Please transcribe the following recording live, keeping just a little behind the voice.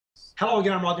Hello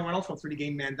again, I'm Rodney Roller from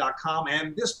 3dgameman.com,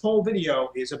 and this poll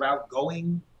video is about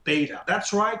going beta.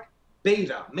 That's right,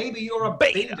 beta. Maybe you're a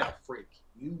beta freak.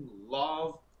 You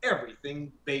love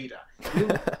everything beta. You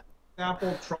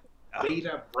Apple,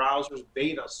 beta browsers,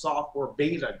 beta software,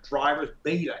 beta drivers,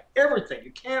 beta everything. You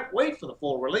can't wait for the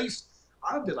full release.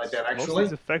 I'm a bit like that, actually. Most of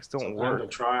these effects don't Sometimes work. I'll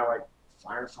try like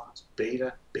Firefox,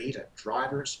 beta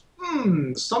drivers.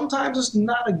 Sometimes it's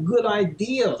not a good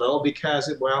idea though, because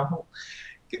it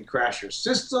can crash your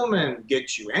system and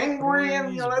get you angry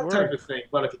and that type of thing.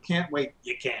 But if you can't wait,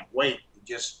 you can't wait. You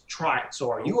just try it.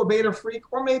 So are you a beta freak,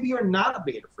 or maybe you're not a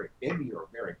beta freak? Maybe you're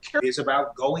very curious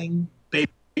about going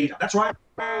beta. That's right.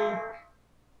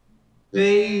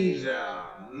 Beta.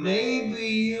 Maybe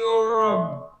you're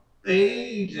a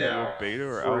beta. You're beta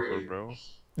or alpha, bro?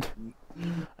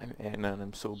 I'm Anna and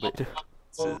I'm so beta.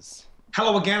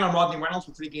 Hello again, I'm Rodney Reynolds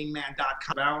from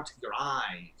 3dgameman.com. About your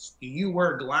eyes. Do you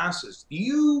wear glasses? Do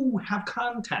you have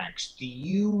contacts? Do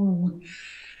you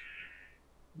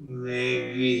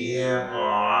maybe have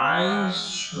eye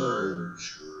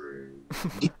surgery?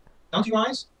 Down to your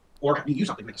eyes? Or have you used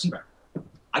something to make you see better?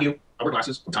 I do. I wear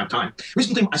glasses from time to time.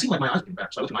 Recently, I seem like my eyes are getting better,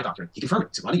 so I went to my doctor. He confirmed it.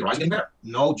 He said, "Rodney, your eyes are getting better."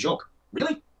 No joke.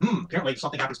 Really? Apparently, if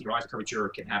something happens to your eyes, a curvature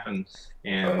can happen,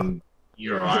 and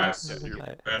your eyes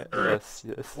get better. Yes.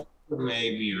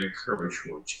 Maybe the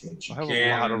curvature will change. I have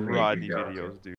a lot of Rodney videos, dude.